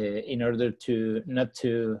in order to not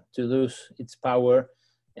to lose its power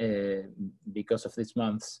because of these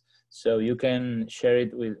months. So you can share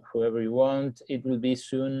it with whoever you want. It will be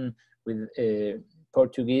soon with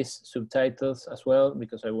Portuguese subtitles as well,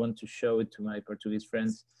 because I want to show it to my Portuguese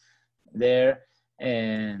friends there.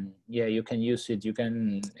 And yeah, you can use it. You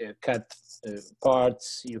can cut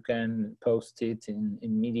parts. You can post it in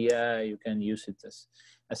media. You can use it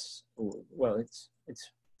as well.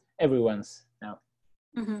 It's everyone's now.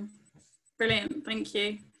 Brilliant. Thank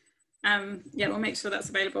you. Yeah, we'll make sure that's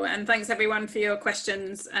available. And thanks everyone for your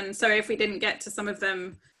questions. And sorry if we didn't get to some of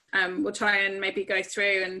them. We'll try and maybe go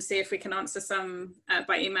through and see if we can answer some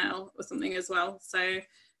by email or something as well. So,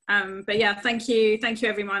 but yeah, thank you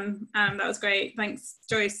everyone. That was great. Thanks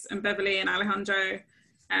Joyce and Beverly and Alejandro.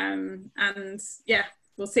 And yeah,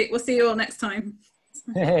 we'll see you all next time.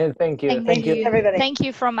 Thank you. Thank you everybody. Thank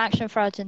you from Action for Argentina.